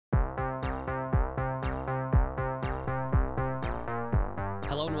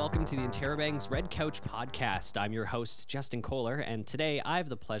Hello and welcome to the Interrobang's Red Couch podcast. I'm your host, Justin Koehler, and today I have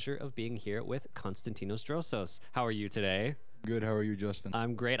the pleasure of being here with Konstantinos Drossos. How are you today? Good. How are you, Justin?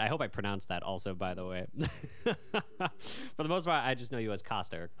 I'm great. I hope I pronounced that also, by the way. For the most part, I just know you as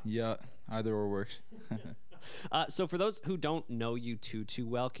Koster. Yeah, either or works. So for those who don't know you too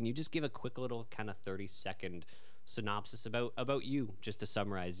well, can you just give a quick little kind of 30-second synopsis about you, just to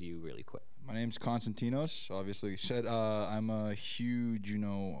summarize you really quick? My name's Konstantinos. Obviously, said I'm a huge,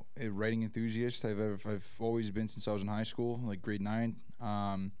 writing enthusiast. I've always been since I was in high school, like grade 9.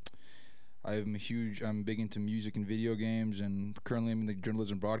 I'm big into music and video games, and currently I'm in the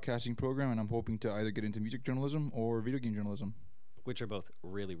journalism broadcasting program, and I'm hoping to either get into music journalism or video game journalism. Which are both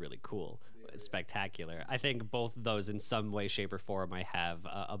really, really cool. Spectacular. I think both of those in some way, shape, or form, I have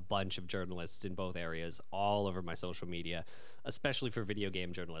a bunch of journalists in both areas all over my social media, especially for video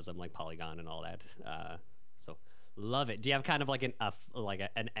game journalism, like Polygon and all that. So love it. Do you have kind of like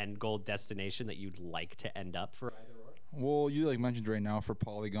an end goal destination that you'd like to end up for either or? Well, you mentioned right now for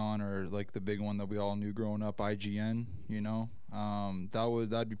Polygon, or like the big one that we all knew growing up, IGN.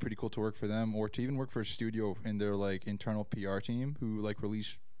 That'd be pretty cool to work for them, or to even work for a studio in their internal PR team who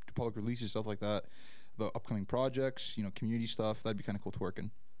release public releases, stuff like that, about upcoming projects, community stuff. That'd be kind of cool to work in.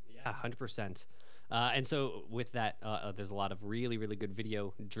 Yeah, 100%. And so with that, there's a lot of really, really good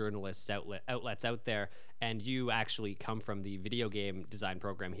video journalists outlets out there. And you actually come from the video game design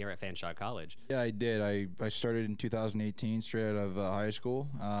program here at Fanshawe College. Yeah, I did. I started in 2018, straight out of high school.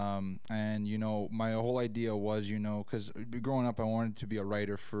 And, my whole idea was, because growing up, I wanted to be a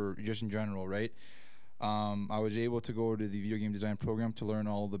writer for just in general, right? I was able to go to the video game design program to learn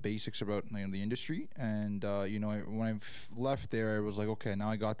all the basics about the industry. And, when I left there, I was like, okay,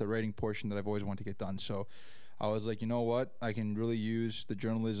 now I got the writing portion that I've always wanted to get done. So I was like, you know what? I can really use the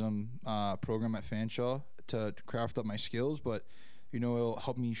journalism program at Fanshawe to craft up my skills, but, it'll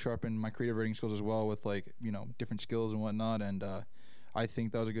help me sharpen my creative writing skills as well with different skills and whatnot. And I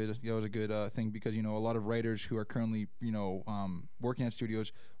think that was a good thing because a lot of writers who are currently working at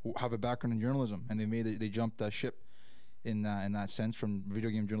studios have a background in journalism, and they jumped that ship in that sense from video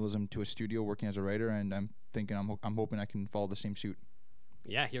game journalism to a studio working as a writer. And I'm hoping I can follow the same suit.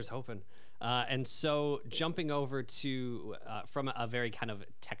 Yeah, here's hoping. And so jumping over to from a very kind of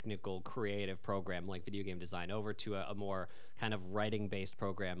technical, creative program like video game design over to a more kind of writing-based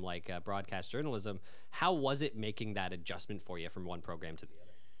program like broadcast journalism, how was it making that adjustment for you from one program to the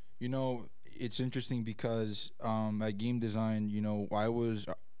other? It's interesting because at game design, I was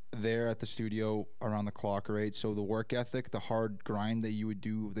there at the studio around the clock, right? So the work ethic, the hard grind that you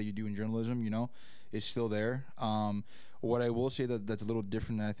do in journalism, is still there. What I will say that's a little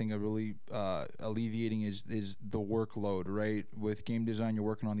different, and I think really alleviating is the workload, right? With game design, you're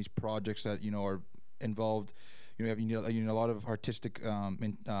working on these projects that are involved. You need a lot of artistic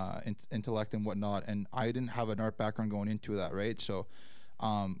intellect and whatnot. And I didn't have an art background going into that, right? So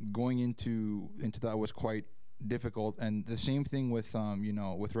going into that was quite difficult. And the same thing with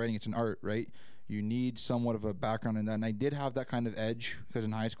with writing. It's an art, right? You need somewhat of a background in that, and I did have that kind of edge because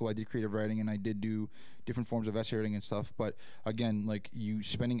in high school I did creative writing and I did do different forms of essay writing and stuff. But again, you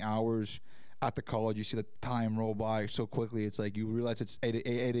spending hours at the college, you see the time roll by so quickly. It's like you realize it's 8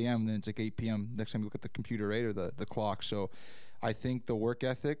 a.m. then it's like 8 p.m. next time you look at the computer, right, or the clock. So I think the work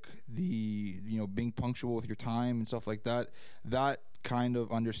ethic, the being punctual with your time and stuff like that kind of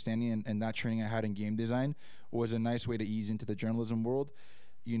understanding and that training I had in game design was a nice way to ease into the journalism world,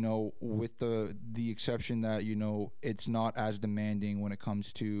 with the exception that, it's not as demanding when it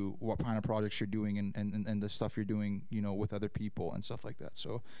comes to what kind of projects you're doing and the stuff you're doing, with other people and stuff like that.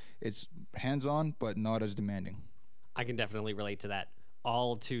 So it's hands-on, but not as demanding. I can definitely relate to that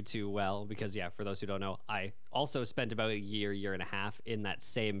all too well because, yeah, for those who don't know, I also spent about a year and a half in that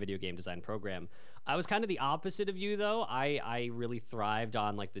same video game design program. I was kind of the opposite of you, though. I really thrived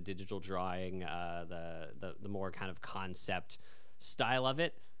on the digital drawing, the more kind of concept style of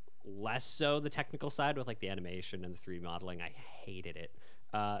it, less so the technical side with the animation and the 3D modeling. I hated it.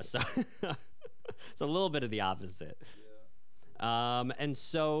 So it's a little bit of the opposite. And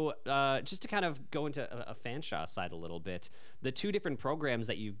so just to kind of go into a Fanshawe side a little bit, the two different programs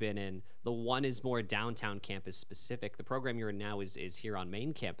that you've been in, the one is more downtown campus specific. The program you're in now is here on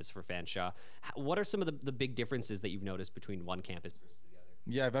main campus for Fanshawe. What are some of the big differences that you've noticed between one campus versus the other?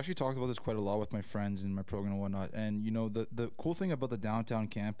 Yeah, I've actually talked about this quite a lot with my friends in my program and whatnot. And, the cool thing about the downtown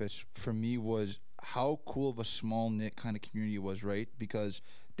campus for me was how cool of a small knit kind of community it was, right? Because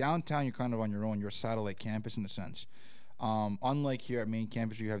downtown, you're kind of on your own. You're a satellite campus in a sense. Unlike here at main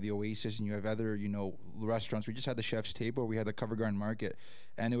campus, where you have the Oasis and you have other, restaurants. We just had the Chef's Table. We had the Cover Garden Market.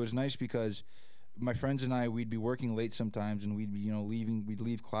 And it was nice because my friends and I, we'd be working late sometimes, and we'd be, we'd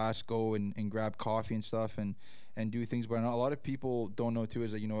leave class, go and grab coffee and stuff, and do things. But a lot of people don't know too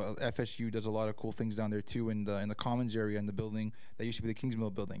is that, FSU does a lot of cool things down there too, in the Commons area, in the building that used to be the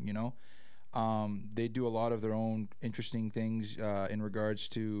Kingsmill building. They do a lot of their own interesting things in regards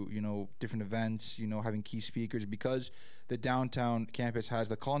to different events, having key speakers, because the downtown campus has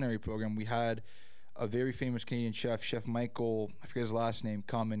the culinary program. We had a very famous Canadian chef Michael, I forget his last name,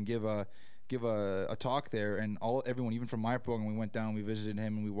 come and give a talk there, and everyone, even from my program, we went down, we visited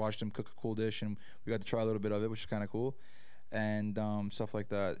him, and we watched him cook a cool dish, and we got to try a little bit of it, which is kind of cool, and stuff like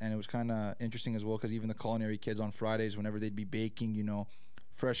that. And it was kind of interesting as well, because even the culinary kids on Fridays, whenever they'd be baking,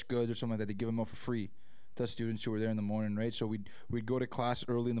 fresh goods or something like that, they give them out for free to students who were there in the morning, right? So we'd go to class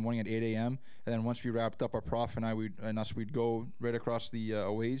early in the morning at 8 a.m. and then once we wrapped up, our prof and I, we'd go right across the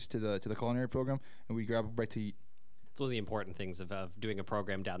ways to the culinary program, and we'd grab a bite to eat. It's one of the important things of doing a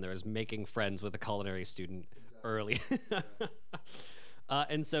program down there is making friends with a culinary student early.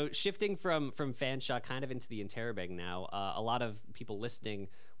 And so shifting from Fanshawe kind of into the Interrobang now, a lot of people listening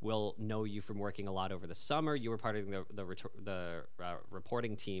will know you from working a lot over the summer. You were part of the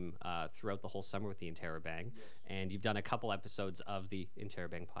reporting team throughout the whole summer with the Interrobang, and you've done a couple episodes of the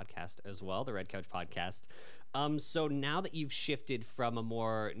Interrobang podcast as well, the Red Couch podcast. So now that you've shifted from a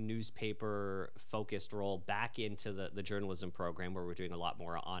more newspaper-focused role back into the journalism program, where we're doing a lot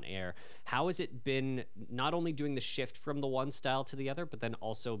more on air, how has it been not only doing the shift from the one style to the other, but then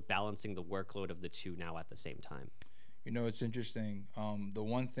also balancing the workload of the two now at the same time? It's interesting. The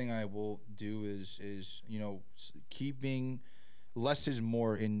one thing I will do is keeping less is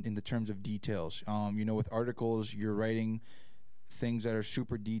more in the terms of details. With articles, you're writing things that are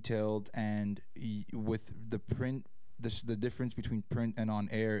super detailed, and with the print, the difference between print and on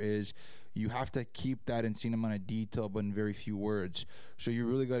air is you have to keep that insane amount of detail but in very few words. So you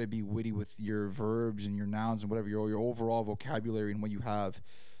really got to be witty with your verbs and your nouns and whatever, your overall vocabulary and what you have.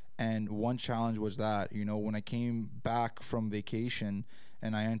 And one challenge was that, when I came back from vacation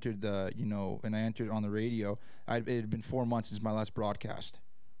and I entered on the radio, it had been 4 months since my last broadcast,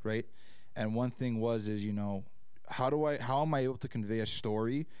 right? And one thing is, how am I able to convey a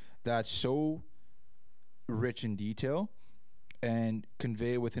story that's so rich in detail and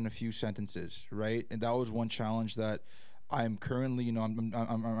convey it within a few sentences, right? And that was one challenge that I'm currently,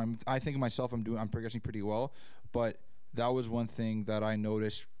 I think of myself, I'm progressing pretty well, but that was one thing that I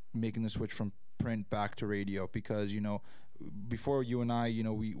noticed making the switch from print back to radio, because before you and I,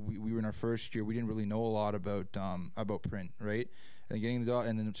 we were in our first year, we didn't really know a lot about print, right? And getting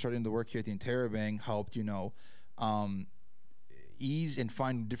and then starting to work here at the Interrobang helped ease and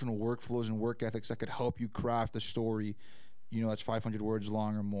find different workflows and work ethics that could help you craft a story that's 500 words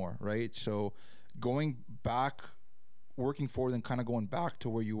long or more, right? So going back, working forward, and kind of going back to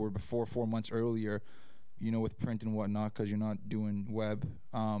where you were before 4 months earlier, with print and whatnot, because you're not doing web,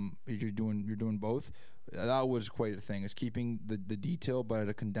 you're doing both. That was quite a thing, is keeping the detail but at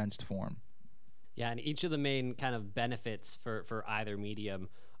a condensed form. Yeah, and each of the main kind of benefits for either medium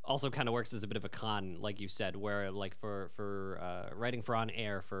also kind of works as a bit of a con, like you said, where like for writing for on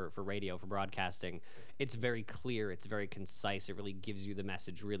air, for radio, for broadcasting, it's very clear, it's very concise, it really gives you the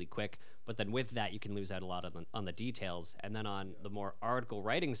message really quick. But then with that, you can lose out a lot on the details. And then on the more article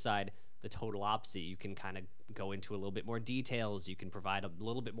writing side, the total opposite. You can kind of go into a little bit more details. You can provide a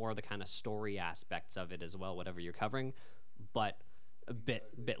little bit more of the kind of story aspects of it as well, whatever you're covering, but a bit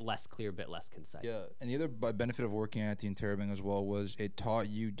less clear, bit less concise. Yeah, and the other benefit of working at the Interrobang as well was it taught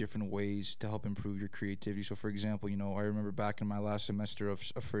you different ways to help improve your creativity. So, for example, I remember back in my last semester of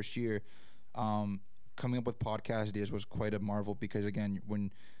first year, coming up with podcast ideas was quite a marvel, because, again,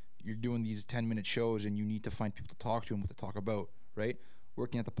 when you're doing these 10-minute shows and you need to find people to talk to and what to talk about, right?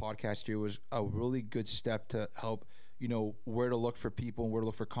 Working at the podcast here was a really good step to help, where to look for people and where to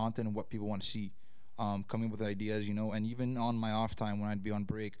look for content and what people want to see. Coming up with ideas, and even on my off time when I'd be on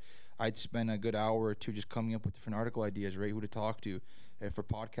break, I'd spend a good hour or two just coming up with different article ideas, right? Who to talk to for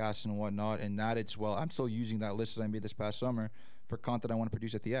podcasts and whatnot. And I'm still using that list that I made this past summer for content I want to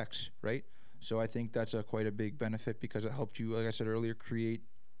produce at the X, right? So I think that's quite a big benefit, because it helped you, like I said earlier, create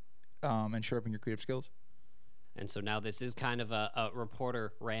and sharpen your creative skills. And so now this is kind of a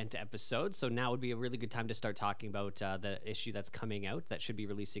reporter rant episode. So now would be a really good time to start talking about the issue that's coming out that should be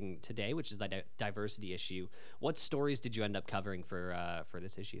releasing today, which is the diversity issue. What stories did you end up covering for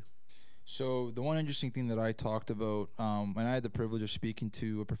this issue? So the one interesting thing that I talked about, and I had the privilege of speaking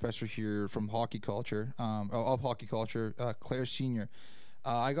to a professor here from hockey culture, of hockey culture, Claire Senior.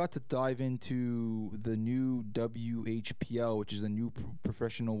 I got to dive into the new WHPL, which is the new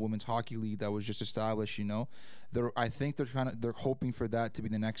professional women's hockey league that was just established. I think they're hoping for that to be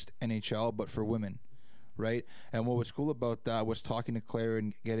the next NHL, but for women, right? And what was cool about that was talking to Claire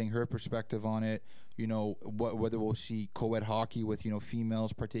and getting her perspective on it. Whether we'll see co-ed hockey with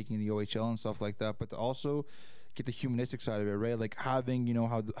females partaking in the OHL and stuff like that, but to also get the humanistic side of it, right? Like having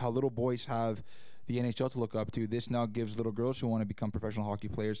how little boys have the NHL to look up to. This now gives little girls who want to become professional hockey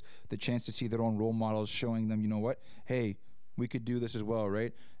players the chance to see their own role models, showing them, hey, we could do this as well,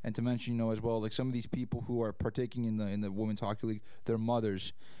 right? And to mention, as well, like some of these people who are partaking in the women's hockey league, they're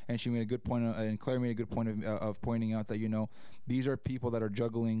mothers. And she made a good point, and Claire made a good point of pointing out that these are people that are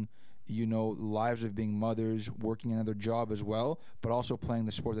juggling lives of being mothers, working another job as well, but also playing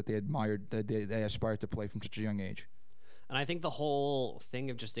the sport that they admired, that they aspired to play from such a young age. And I think the whole thing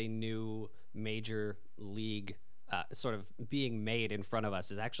of just a new major league sort of being made in front of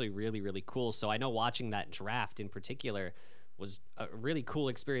us is actually really, really cool. So I know watching that draft in particular was a really cool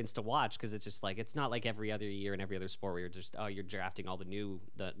experience to watch, because it's just like, it's not like every other year and every other sport where you're just, you're drafting all the new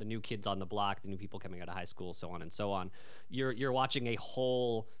kids on the block, the new people coming out of high school, so on and so on. You're watching a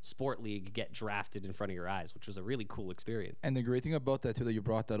whole sport league get drafted in front of your eyes, which was a really cool experience. And the great thing about that too, that you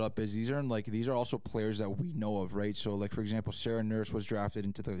brought that up, is these are also players that we know of, right? So like, for example, Sarah Nurse was drafted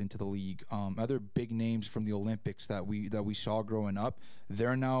into the league. Other big names from the Olympics that we saw growing up,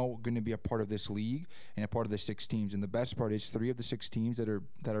 they're now going to be a part of this league and a part of the 6 teams. And the best part is 3 of the 6 teams that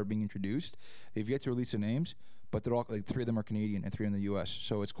are being introduced, they've yet to release their names, but they're all, like, 3 of them are Canadian and 3 in the U.S.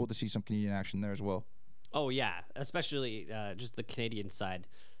 So it's cool to see some Canadian action there as well. Oh yeah, especially just the Canadian side.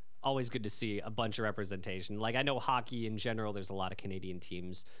 Always good to see a bunch of representation. Like, I know hockey in general, there's a lot of Canadian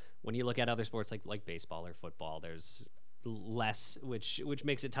teams. When you look at other sports like baseball or football, there's less, which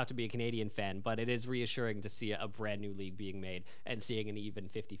makes it tough to be a Canadian fan, but it is reassuring to see a brand new league being made and seeing an even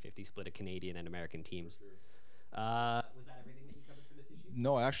 50-50 split of Canadian and American teams. Was that everything that you covered for this issue?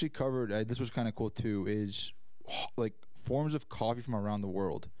 No, I actually covered, this was kind of cool too, is like forms of coffee from around the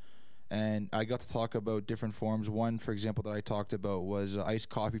world. And I got to talk about different forms. One, for example, that I talked about was iced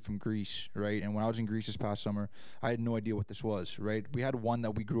coffee from Greece, right? And when I was in Greece this past summer, I had no idea what this was, right? We had one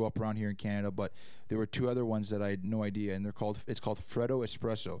that we grew up around here in Canada, but there were 2 other ones that I had no idea, and it's called Freddo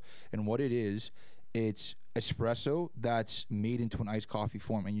Espresso. And what it is, it's espresso that's made into an iced coffee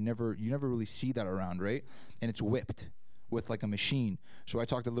form, and you never really see that around, right? And it's whipped with like a machine. So I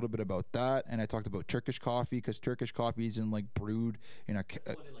talked a little bit about that, and I talked about Turkish coffee, because Turkish coffee isn't like brewed in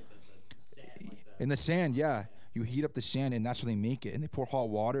in the sand, yeah. You heat up the sand, and that's how they make it. And they pour hot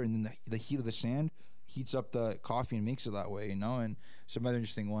water, and then the heat of the sand heats up the coffee and makes it that way, And some other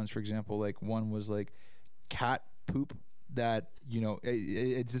interesting ones, for example, like one was like cat poop. That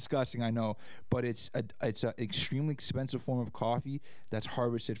it's disgusting, I know, but it's an extremely expensive form of coffee that's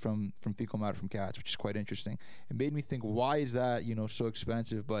harvested from fecal matter from cats, which is quite interesting. It made me think, why is that so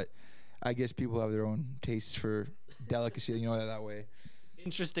expensive? But I guess people have their own tastes for delicacy, that way.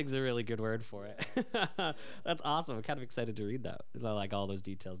 Interesting is a really good word for it. That's awesome. I'm kind of excited to read that, like all those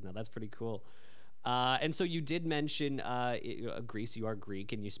details now. That's pretty cool. And so you did mention Greece. You are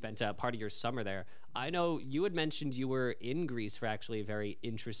Greek, and you spent part of your summer there. I know you had mentioned you were in Greece for actually a very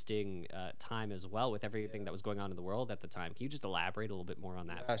interesting time as well, with everything that was going on in the world at the time. Can you just elaborate a little bit more on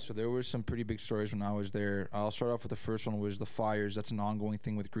that? Yeah, so there were some pretty big stories when I was there. I'll start off with the first one, was the fires. That's an ongoing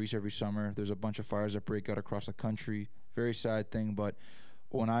thing with Greece every summer. There's a bunch of fires that break out across the country. Very sad thing, but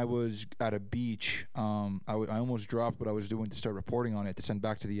when I was at a beach, I almost dropped what I was doing to start reporting on it to send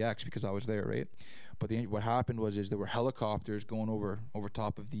back to the X, because I was there, right? But what happened was there were helicopters going over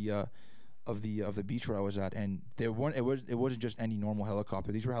top of the beach where I was at, and it wasn't just any normal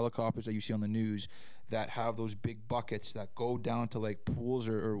helicopter. These were helicopters that you see on the news that have those big buckets that go down to like pools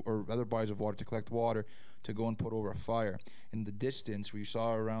or other bodies of water to collect water to go and put over a fire. In the distance, we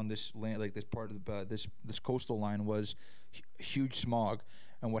saw around this land, like this part of this coastal line, was huge smog.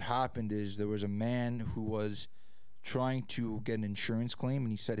 And what happened is there was a man who was trying to get an insurance claim,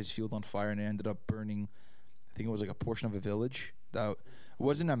 and he set his field on fire, and it ended up burning, I think it was like a portion of a village. That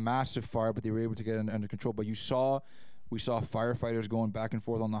wasn't a massive fire, but they were able to get it under control. But we saw firefighters going back and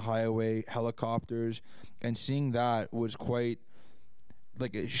forth on the highway, helicopters, and seeing that was quite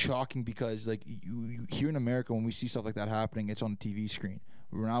like shocking, because like you here in America, when we see stuff like that happening, it's on the TV screen.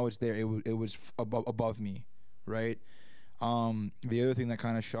 When I was there, it was above me, right? The other thing that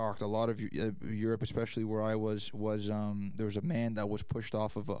kind of shocked a lot of Europe, especially where I was there was a man that was pushed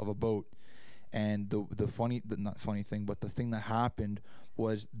off of a boat, And the not funny thing, but the thing that happened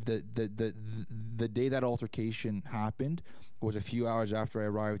was the day that altercation happened was a few hours after I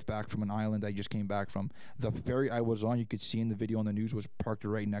arrived back from an island I just came back from. The ferry I was on, you could see in the video on the news, was parked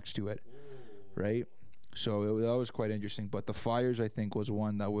right next to it, right? So that was quite interesting. But the fires, I think, was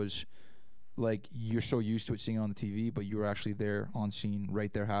one that was like, you're so used to it seeing it on the TV, but you were actually there on scene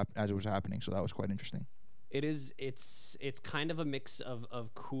right there as it was happening. So that was quite interesting. It is. It's kind of a mix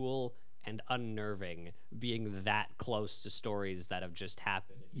of cool and unnerving, being that close to stories that have just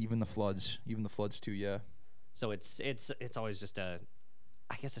happened. Even the floods too. Yeah. So it's always just I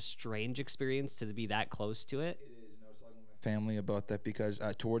guess a strange experience to be that close to it. It is. And I was talking with my family about that because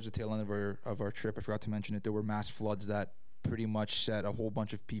towards the tail end of our trip, I forgot to mention it, there were mass floods that pretty much set a whole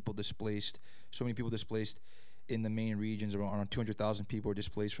bunch of people displaced. So many people displaced in the main regions. Around 200,000 people were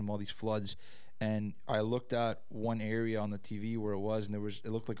displaced from all these floods. And I looked at one area on the TV where it was, and it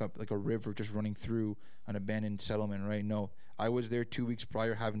looked like a river just running through an abandoned settlement. Right? No, I was there 2 weeks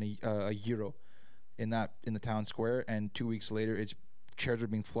prior having a gyro in the town square, and 2 weeks later, chairs are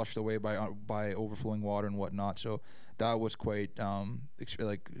being flushed away by overflowing water and whatnot. So that was quite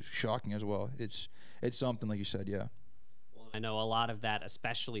shocking as well. It's something, like you said, yeah. I know a lot of that,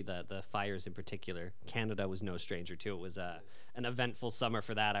 especially the fires in particular. Canada was no stranger to it. It was an eventful summer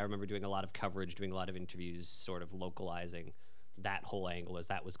for that. I remember doing a lot of coverage, doing a lot of interviews, sort of localizing that whole angle as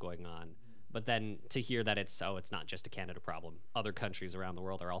that was going on. But then to hear that it's not just a Canada problem. Other countries around the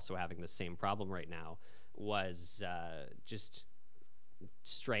world are also having the same problem right now was just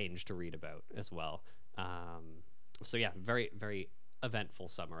strange to read about as well. So yeah, very, very eventful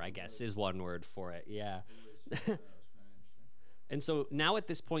summer, I guess, is one word for it. Yeah. And so now at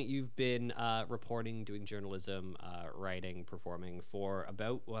this point, you've been reporting, doing journalism, writing, performing for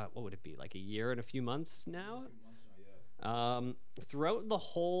about, what would it be, like a year and a few months now? Throughout the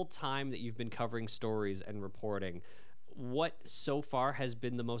whole time that you've been covering stories and reporting, what so far has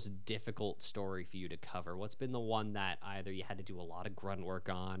been the most difficult story for you to cover? What's been the one that either you had to do a lot of grunt work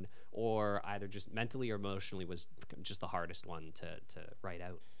on, or either just mentally or emotionally was just the hardest one to write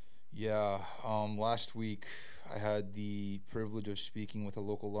out? Yeah, last week I had the privilege of speaking with a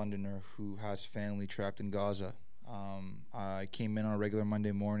local Londoner who has family trapped in Gaza. I came in on a regular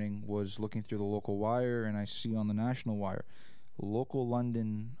Monday morning, was looking through the local wire, and I see on the national wire, local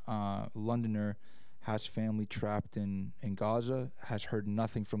Londoner has family trapped in Gaza, has heard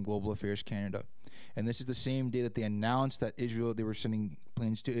nothing from Global Affairs Canada. And this is the same day that they announced that they were sending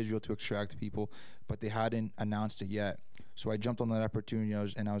planes to Israel to extract people, but they hadn't announced it yet. So I jumped on that opportunity,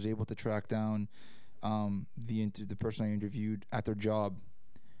 and I was able to track down the person I interviewed at their job,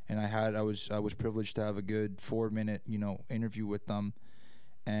 and I was privileged to have a good 4-minute interview with them,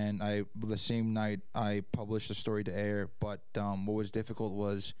 and the same night I published the story to air. But what was difficult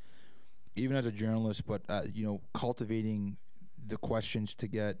was, even as a journalist, but cultivating the questions to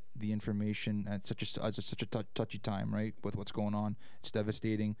get the information at such a touchy time, right? With what's going on, it's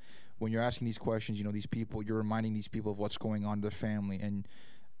devastating. When you're asking these questions, these people, you're reminding these people of what's going on to their family. And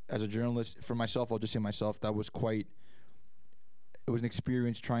as a journalist, for myself, I'll just say myself, it was an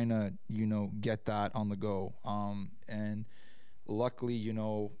experience trying to, get that on the go. And luckily,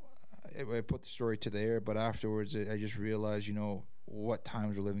 I put the story to the air, but afterwards, I just realized, what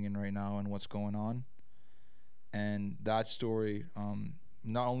times we're living in right now and what's going on. And that story,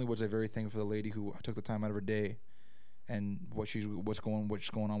 not only was I very thankful for the lady who took the time out of her day and what's going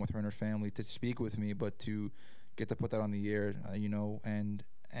on with her and her family to speak with me, but to get to put that on the air, and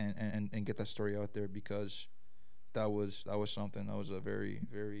get that story out there, because that was something. That was a very,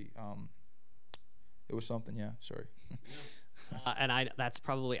 very it was something. Yeah. Sorry. And I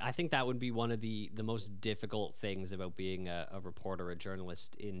think that would be one of the most difficult things about being a reporter, a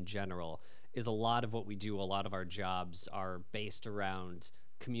journalist in general, is a lot of what we do, a lot of our jobs are based around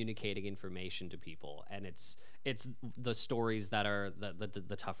communicating information to people. And it's the stories that are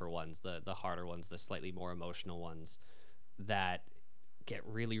the tougher ones, the harder ones, the slightly more emotional ones that get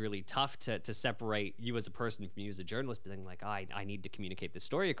really, really tough to separate you as a person from you as a journalist, being like, I need to communicate this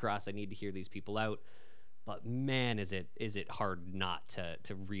story across. I need to hear these people out. But man, is it hard not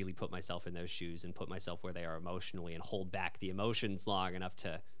to really put myself in those shoes and put myself where they are emotionally and hold back the emotions long enough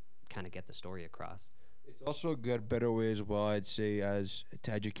to kind of get the story across. It's also a better way as well, I'd say, as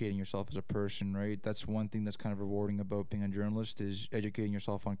to educating yourself as a person, right? That's one thing that's kind of rewarding about being a journalist, is educating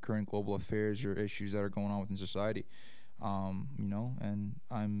yourself on current global affairs or issues that are going on within society. And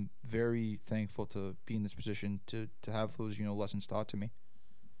I'm very thankful to be in this position to have those, lessons taught to me.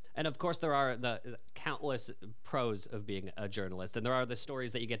 And of course, there are the countless pros of being a journalist, and there are the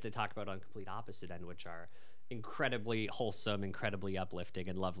stories that you get to talk about on complete opposite end, which are incredibly wholesome, incredibly uplifting,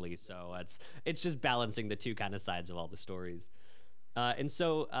 and lovely. So it's just balancing the two kind of sides of all the stories. And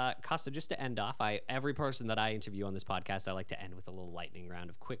so, Costa, just to end off, every person that I interview on this podcast, I like to end with a little lightning round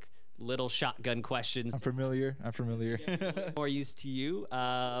of quick little shotgun questions. I'm familiar. More used to you.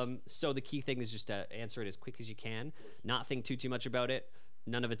 So the key thing is just to answer it as quick as you can, not think too much about it.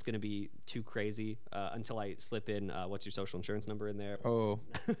 None of it's going to be too crazy until I slip in what's your social insurance number in there. Oh,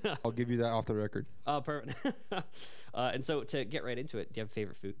 I'll give you that off the record. Oh, perfect. And so to get right into it, do you have a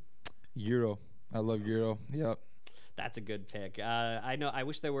favorite food? Gyro. I love gyro. Yep. That's a good pick. I know. I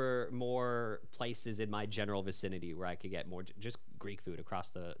wish there were more places in my general vicinity where I could get more just Greek food across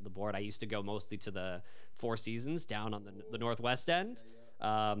the board. I used to go mostly to the Four Seasons down on the Northwest End.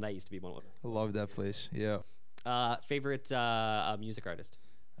 That used to be one of them. I love that place. Yeah. Favorite music artist?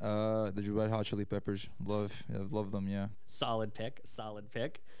 The Red Hot Chili Peppers. Love them. Yeah. Solid pick. Do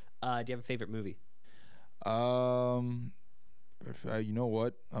you have a favorite movie? You know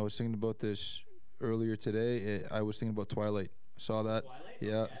what? I was thinking about this earlier today. I was thinking about Twilight. Saw that. Twilight?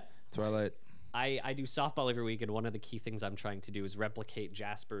 Yeah. Okay. Twilight. I do softball every week, and one of the key things I'm trying to do is replicate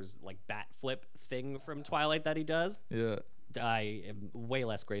Jasper's like bat flip thing from Twilight that he does. Yeah. I am way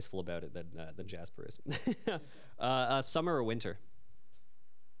less graceful about it than Jasper is. Summer or winter?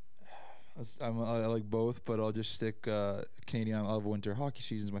 I like both, but I'll just stick Canadian. I love winter. Hockey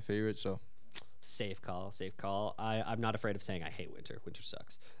season's my favorite, so. Safe call. I'm not afraid of saying I hate winter. Winter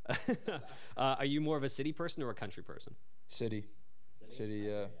sucks. Are you more of a city person or a country person? City,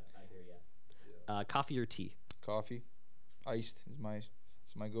 yeah. I hear ya. Coffee or tea? Coffee. Iced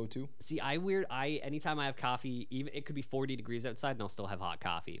is my go-to. See, anytime I have coffee, even it could be 40 degrees outside and I'll still have hot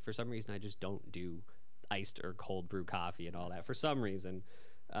coffee. For some reason, I just don't do iced or cold brew coffee and all that. For some reason.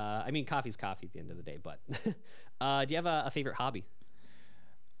 Coffee's coffee at the end of the day, but do you have a favorite hobby?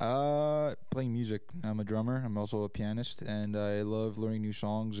 Playing music. I'm a drummer. I'm also a pianist, and I love learning new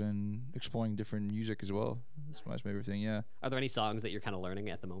songs and exploring different music as well. That's my favorite thing. Yeah. Are there any songs that you're kind of learning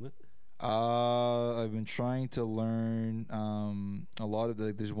at the moment? I've been trying to learn a lot of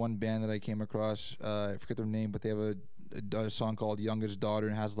there's one band that I came across. I forget their name, but they have a song called "Youngest Daughter"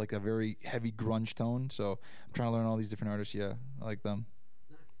 and has like a very heavy grunge tone. So I'm trying to learn all these different artists. Yeah, I like them.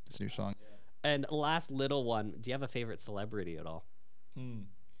 Nice. It's a new song. And last little one. Do you have a favorite celebrity at all?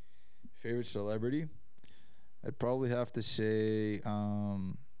 Favorite celebrity? I'd probably have to say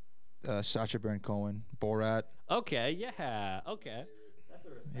Sacha Baron Cohen, Borat. Okay, yeah, okay. That's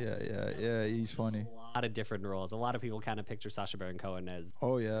a respect. Yeah. He's funny. A lot of different roles. A lot of people kind of picture Sacha Baron Cohen as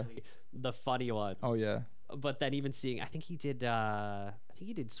the funny one. Oh yeah. But then even seeing, I think he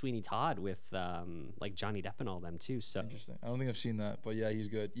did Sweeney Todd with like Johnny Depp and all them too. So interesting. I don't think I've seen that, but yeah, he's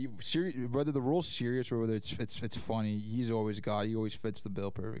good. Whether the role's serious or whether it's funny, he always fits the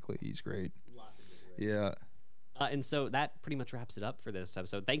bill perfectly. He's great. Yeah. And so that pretty much wraps it up for this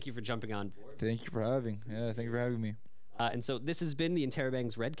episode. Thank you for jumping on board. Thank you for having me. And so this has been the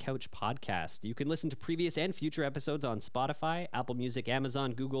Interrobang's Red Couch podcast. You can listen to previous and future episodes on Spotify, Apple Music,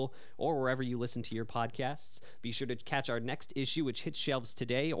 Amazon, Google, or wherever you listen to your podcasts. Be sure to catch our next issue, which hits shelves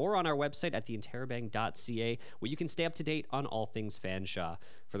today, or on our website at theinterrobang.ca, where you can stay up to date on all things Fanshawe.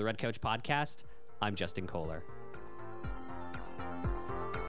 For the Red Couch podcast, I'm Justin Koehler.